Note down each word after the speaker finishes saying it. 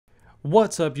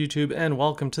What's up, YouTube, and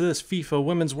welcome to this FIFA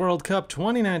Women's World Cup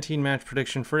 2019 match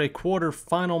prediction for a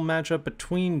quarter-final matchup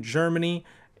between Germany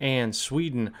and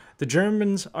Sweden. The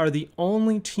Germans are the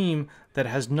only team that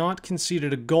has not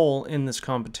conceded a goal in this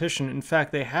competition. In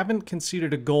fact, they haven't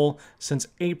conceded a goal since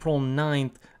April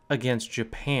 9th against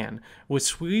Japan. With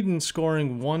Sweden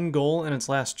scoring one goal in its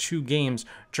last two games,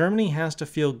 Germany has to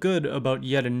feel good about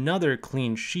yet another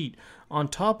clean sheet. On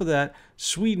top of that,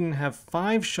 Sweden have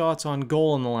 5 shots on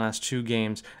goal in the last 2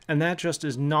 games, and that just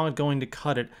is not going to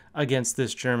cut it against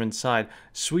this German side.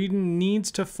 Sweden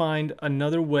needs to find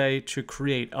another way to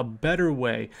create, a better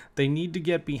way. They need to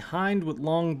get behind with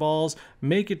long balls,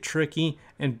 make it tricky,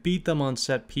 and beat them on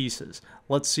set pieces.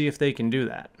 Let's see if they can do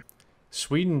that.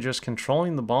 Sweden just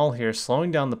controlling the ball here,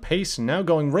 slowing down the pace, and now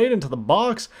going right into the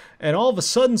box, and all of a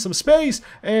sudden some space,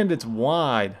 and it's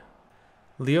wide.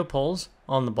 Leopolds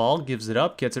on the ball, gives it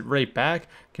up, gets it right back,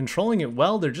 controlling it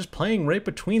well. They're just playing right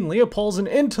between Leopolds and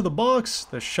into the box.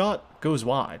 The shot goes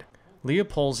wide.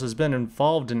 Leopolds has been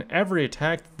involved in every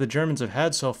attack that the Germans have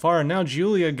had so far, and now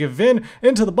Julia Gavin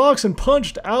into the box and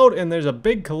punched out, and there's a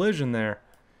big collision there.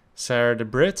 Sarah de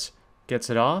Brits gets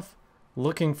it off,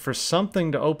 looking for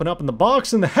something to open up in the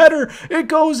box, and the header, it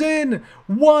goes in!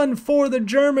 1 for the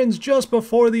Germans just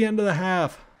before the end of the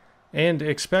half. And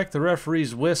expect the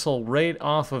referee's whistle right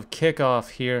off of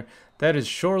kickoff here. That is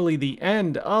surely the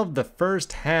end of the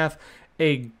first half.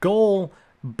 A goal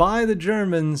by the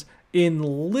Germans in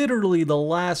literally the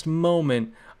last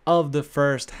moment of the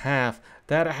first half.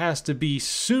 That has to be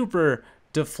super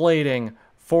deflating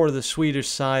for the Swedish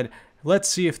side. Let's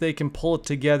see if they can pull it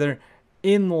together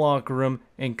in the locker room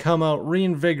and come out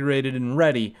reinvigorated and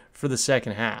ready for the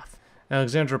second half.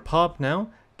 Alexandra Popp now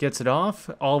gets it off,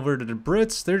 over to the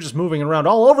Brits. They're just moving around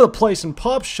all over the place, and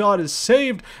Pop's shot is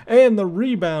saved, and the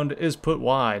rebound is put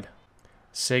wide.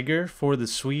 Seger for the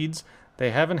Swedes. They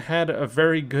haven't had a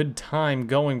very good time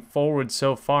going forward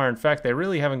so far. In fact, they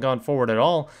really haven't gone forward at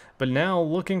all. But now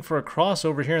looking for a cross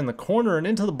over here in the corner, and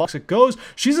into the box it goes.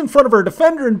 She's in front of her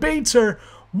defender and baits her.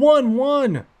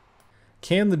 1-1.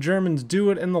 Can the Germans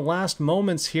do it in the last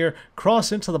moments here?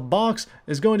 Cross into the box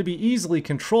is going to be easily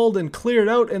controlled and cleared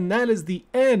out, and that is the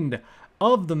end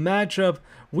of the matchup.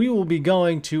 We will be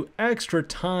going to extra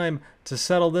time to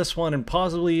settle this one, and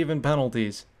possibly even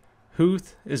penalties.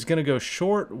 Huth is going to go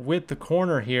short with the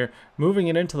corner here, moving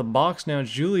it into the box now.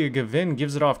 Julia Gavin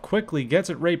gives it off quickly,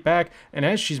 gets it right back, and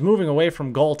as she's moving away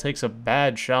from goal, takes a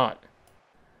bad shot.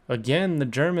 Again, the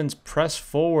Germans press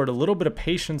forward, a little bit of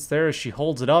patience there as she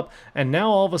holds it up, and now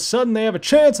all of a sudden they have a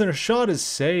chance and her shot is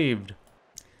saved.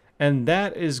 And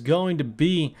that is going to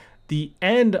be the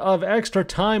end of extra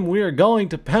time. We are going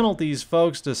to penalties,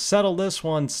 folks, to settle this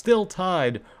one, still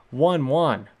tied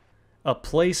 1-1. A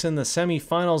place in the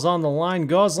semifinals on the line.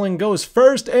 Gosling goes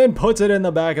first and puts it in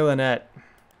the back of the net.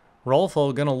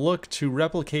 Rolfo going to look to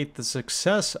replicate the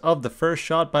success of the first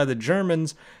shot by the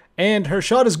Germans, and her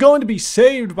shot is going to be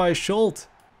saved by Schultz.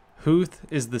 Huth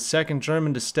is the second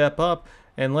German to step up,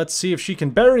 and let's see if she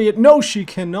can bury it. No, she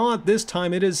cannot. This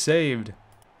time it is saved.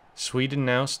 Sweden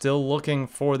now still looking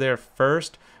for their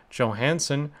first.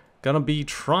 Johansson gonna be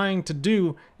trying to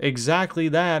do exactly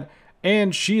that,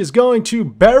 and she is going to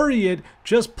bury it.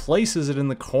 Just places it in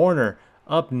the corner.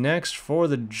 Up next for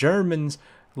the Germans,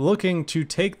 looking to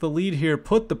take the lead here,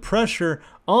 put the pressure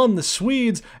on the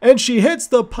Swedes, and she hits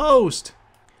the post.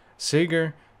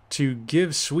 Seger to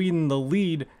give Sweden the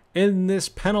lead in this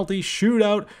penalty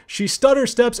shootout. She stutter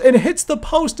steps and hits the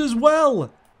post as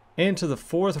well. And to the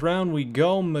fourth round we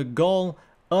go. McGull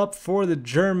up for the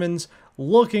Germans,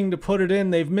 looking to put it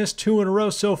in. They've missed 2 in a row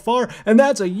so far, and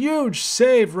that's a huge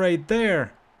save right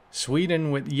there. Sweden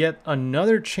with yet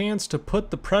another chance to put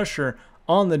the pressure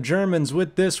on the Germans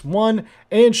with this one,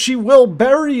 and she will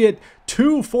bury it.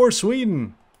 2 for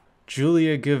Sweden.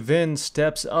 Julia Gavin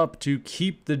steps up to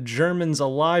keep the Germans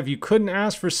alive. You couldn't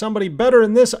ask for somebody better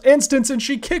in this instance, and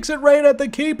she kicks it right at the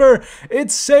keeper.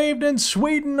 It's saved, and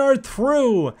Sweden are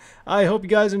through. I hope you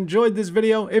guys enjoyed this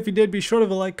video. If you did, be sure to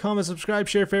leave a like, comment, subscribe,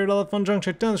 share, favorite, all that fun junk.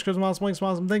 Check down the description,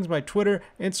 awesome things, my Twitter,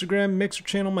 Instagram, Mixer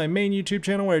channel, my main YouTube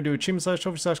channel where I do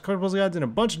achievement/trophy/card guides and a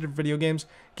bunch of different video games.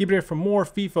 Keep it here for more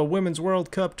FIFA Women's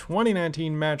World Cup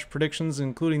 2019 match predictions,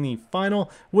 including the final,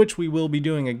 which we will be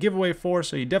doing a giveaway for,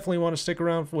 so you definitely want to stick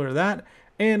around for that.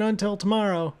 And until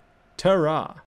tomorrow, ta-ra!